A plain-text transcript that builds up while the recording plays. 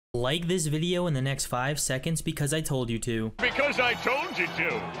Like this video in the next 5 seconds because I told you to. Because I told you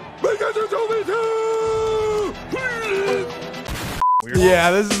to. Because you told me to!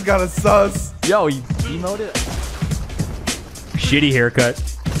 Yeah, this is kind of sus. Yo, you emoted? Shitty haircut.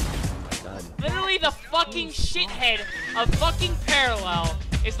 Literally the fucking shithead of fucking Parallel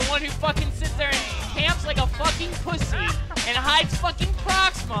is the one who fucking sits there and camps like a fucking pussy and hides fucking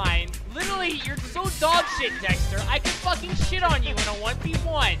procs mine. Literally, you're so dog shit, Dexter. I could fucking shit on you in a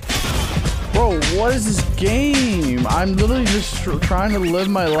 1v1. Bro, what is this game? I'm literally just trying to live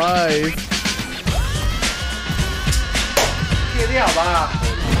my life.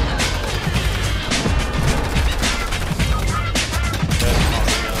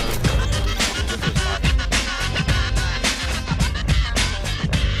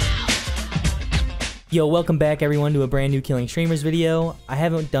 Yo, welcome back everyone to a brand new Killing Streamers video. I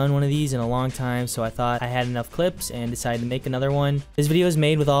haven't done one of these in a long time, so I thought I had enough clips and decided to make another one. This video is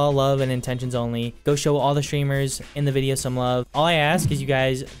made with all love and intentions only. Go show all the streamers in the video some love. All I ask is you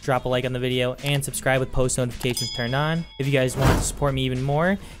guys drop a like on the video and subscribe with post notifications turned on. If you guys want to support me even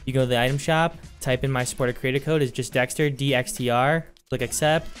more, you go to the item shop, type in my supporter creator code, it's just Dexter, DXTR, click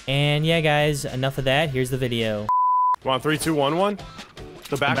accept, and yeah guys, enough of that, here's the video. Come on, 3, 2, 1, 1.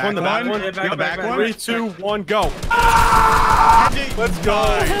 The back one. The back one. 3, 2, 1, go. Ah! Let's go.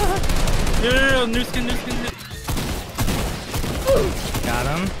 New skin. Got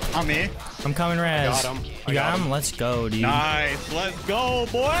him. On me. I'm coming, Raz. Got him. You got him? Let's go, dude. Nice. Let's go,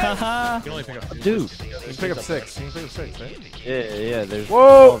 boy. Haha. You can only pick up 2. Dude. You can pick up 6. You can pick up 6, right? Yeah, there's...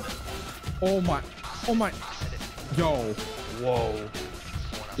 Whoa! Oh my. Yo. Whoa.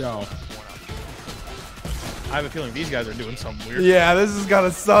 Yo. I have a feeling these guys are doing something weird. Yeah, this is kind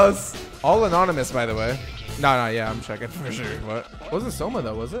of sus. All anonymous, by the way. No, yeah, I'm checking for sure. What? Wasn't Soma,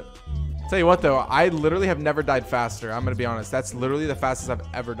 though, was it? Tell you what, though, I literally have never died faster. I'm going to be honest. That's literally the fastest I've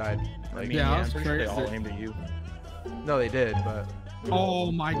ever died. Like, Yeah, I'm that's pretty sure they crazy. all aimed at you. No, they did, but... Oh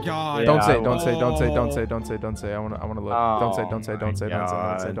my god. Don't say. Oh. I want to look. Oh Don't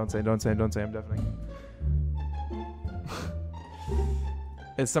say. I'm definitely.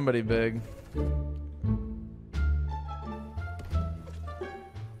 It's somebody big.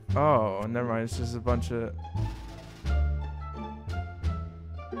 Oh, never mind. It's just a bunch of.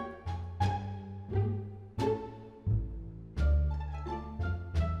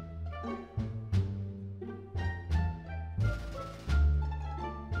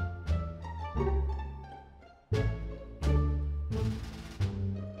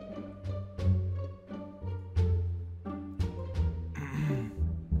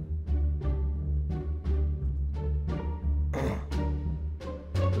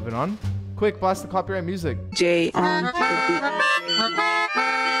 Moving on. Quick, blast the copyright music. J on the beat.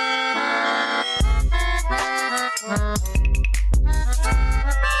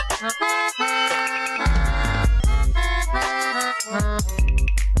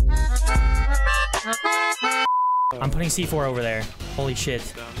 I'm putting C4 over there. Holy shit.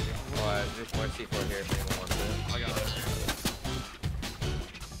 There's more C4 here if anyone wants it. I got it.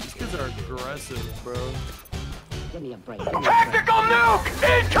 These kids are aggressive, bro. Give me a break. Tactical nuke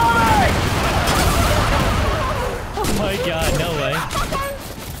incoming! Oh my god, no way.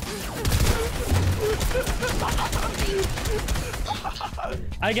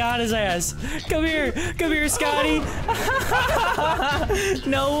 I got his ass. Come here, Scotty.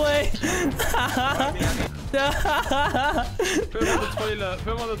 No way. Put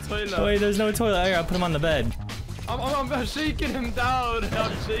him on the toilet. Wait, there's no toilet. Here, I'll put him on the bed. I'm shaking him down.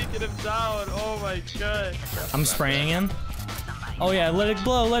 Oh my god. I'm spraying him. Oh yeah, let it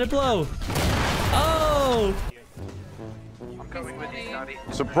blow. Oh! I'm coming with you, Scotty.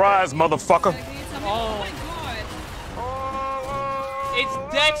 Surprise, motherfucker. Oh. It's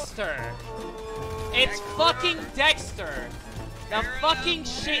Dexter. It's fucking Dexter. The fucking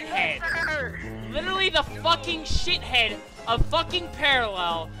shithead. Literally the fucking shithead of fucking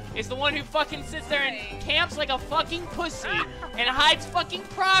Parallel is the one who fucking sits there and camps like a fucking pussy and hides fucking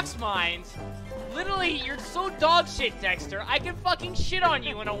procs mines. Literally, you're so dog shit, Dexter. I could fucking shit on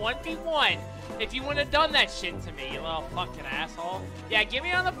you in a 1v1 if you wouldn't have done that shit to me, you little fucking asshole. Yeah, get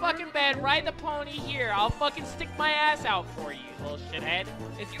me on the fucking bed, ride the pony here. I'll fucking stick my ass out for you, little shithead.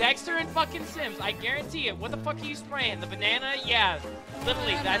 It's Dexter and fucking Sims, I guarantee it. What the fuck are you spraying? The banana? Yeah,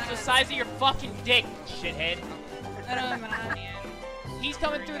 literally, that's the size of your fucking dick, shithead. He's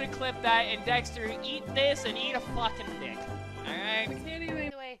coming through to clip that, and Dexter, eat this and eat a fucking dick. Alright?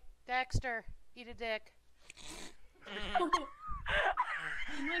 Anyway, Dexter, eat a dick. Oh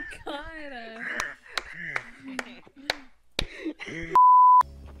my god.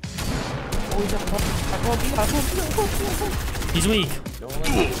 He's weak.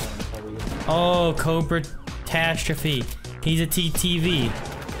 Oh, Cobra Catastrophe. He's a TTV.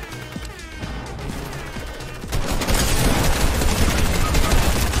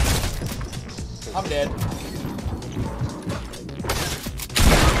 I'm dead.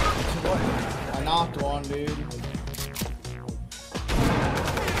 I knocked one, dude.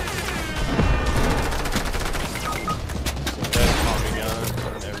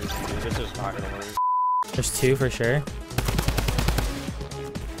 This is not gonna work. There's two for sure.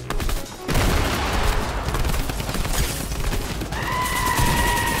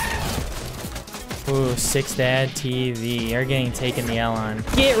 Ooh, 6 Dad TV. You're getting taken the L on.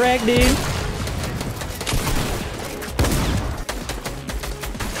 Get wrecked, dude.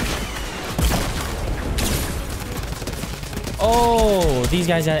 Oh, these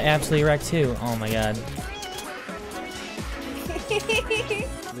guys got absolutely wrecked too. Oh my god.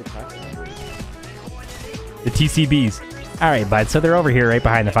 The TCBs. Alright, bud, so they're over here right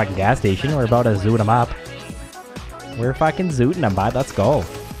behind the fucking gas station. We're about to zoot them up. We're fucking zooting them, bud. Let's go.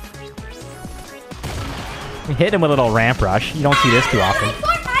 We hit him with a little ramp rush. You don't see this too often.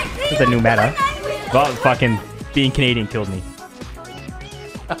 This is a new meta. Well, fucking being Canadian killed me.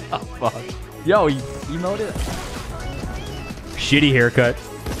 Fuck. Yo, you emoted? Shitty haircut.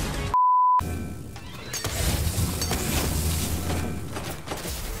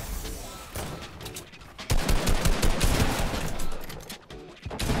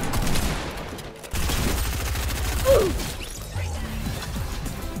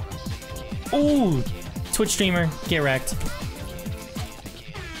 Ooh, Twitch streamer, get wrecked.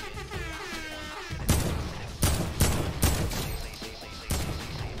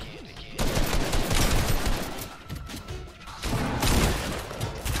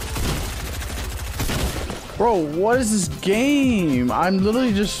 Bro, what is this game? I'm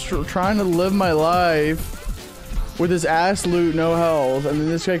literally just trying to live my life with this ass loot, no health, and then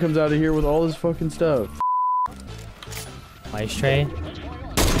this guy comes out of here with all this fucking stuff. Ice tray.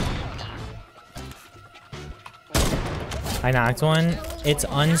 I knocked one. It's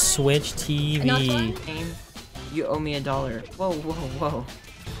unswitched TV. You owe me $1. Whoa, whoa, whoa.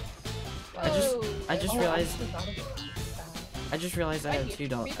 I just realized I have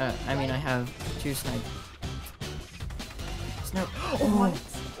 $2. I mean, I have 2 snipe. Snipe. Oh.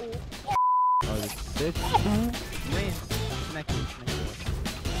 Oh, this bitch. Wait.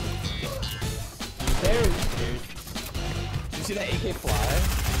 There. Did you see that AK fly?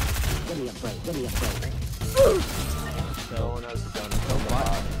 Give me a break. Give me a break. No one has done it. Don't buy.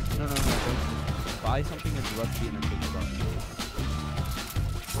 No. Don't buy something that's rusty and then think about it.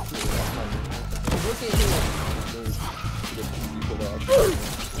 Look at him.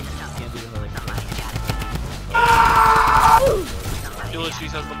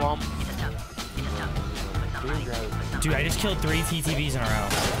 Ulysses has the bomb. Dude, I just killed 3 TTVs in a row.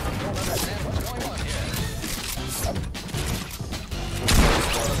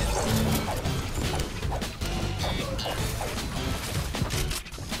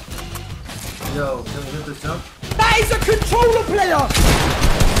 Yo, can we get the jump? That is a controller player!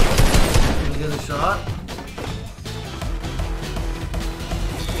 Can we get a shot?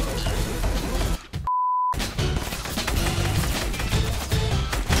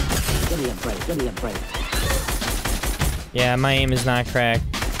 Give me a break. Give me a break. Yeah, my aim is not cracked.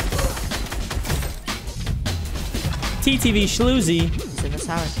 TTV Schloozy. It's in this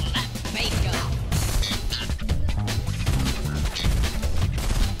house.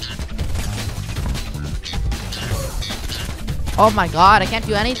 Oh my god, I can't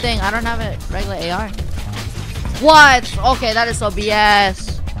do anything. I don't have a regular AR. What? Okay, that is so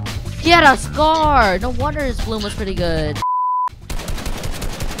BS. He had a scar. No wonder his bloom was pretty good.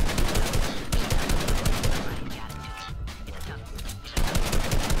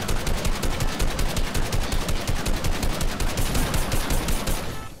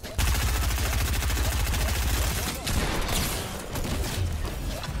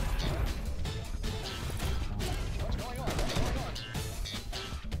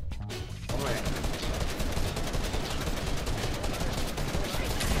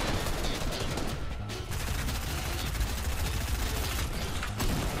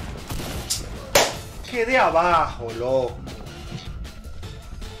 Que de abajo, loco.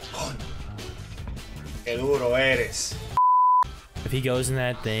 Qué duro eres. If he goes in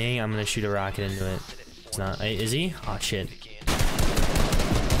that thing, I'm gonna shoot a rocket into it. It's not. Is he? Oh shit.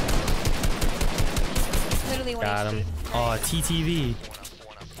 Got him. Oh, TTV.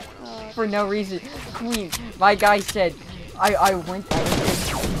 For no reason. Queen, my guy said, I went. I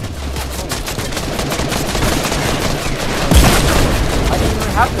didn't even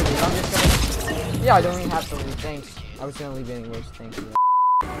have to leave. I'm just gonna. Yeah, I don't even have to leave. Thanks. I was gonna leave anyways. Thank you.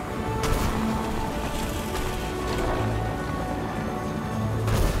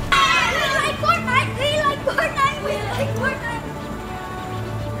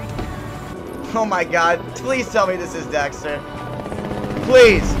 Oh my god. Please tell me this is Dexter.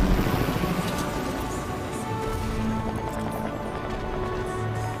 Please.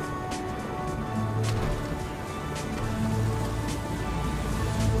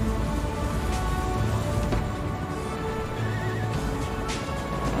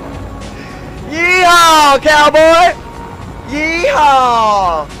 Yeehaw, cowboy!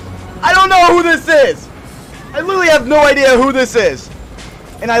 Yeehaw! I don't know who this is. I literally have no idea who this is.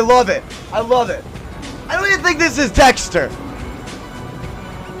 And I love it. I love it. I don't even think this is Dexter.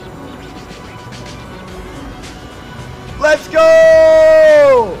 Let's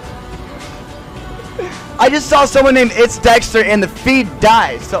go! I just saw someone named It's Dexter and the feed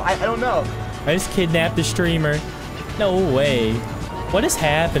died, so I don't know. I just kidnapped the streamer. No way. What is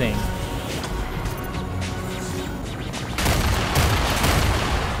happening?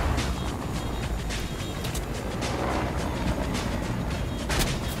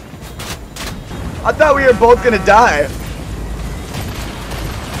 I thought we were both gonna die.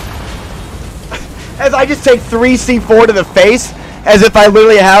 As I just take 3 C4 to the face, as if I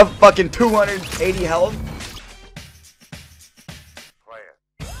literally have fucking 280 health.